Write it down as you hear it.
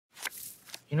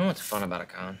You know what's fun about a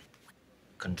con?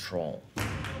 Control.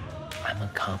 I'm a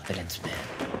confidence man.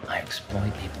 I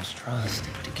exploit people's trust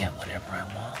to get whatever I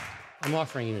want. I'm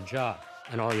offering you a job,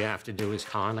 and all you have to do is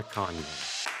con a con man.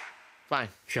 Fine.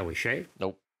 Shall we shave?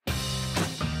 Nope.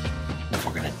 If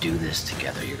we're gonna do this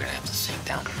together, you're gonna have to sink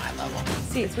down to my level.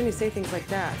 See, it's when you say things like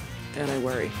that that I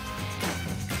worry.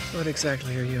 What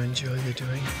exactly are you and Julia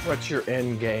doing? What's your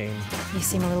end game? You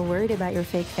seem a little worried about your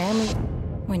fake family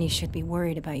when you should be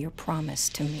worried about your promise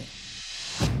to me.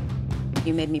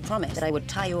 You made me promise that I would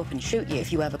tie you up and shoot you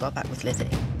if you ever got back with Lizzie.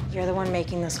 You're the one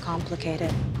making this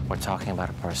complicated. We're talking about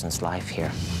a person's life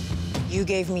here. You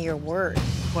gave me your word.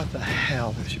 What the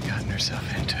hell have you gotten yourself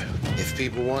into? If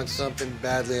people want something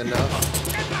badly enough,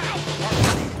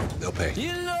 they'll pay.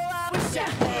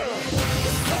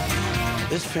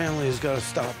 This family has got to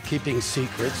stop keeping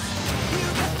secrets.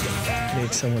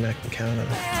 Need someone I can count on.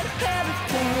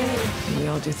 We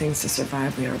all do things to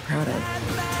survive we are proud of,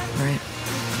 right?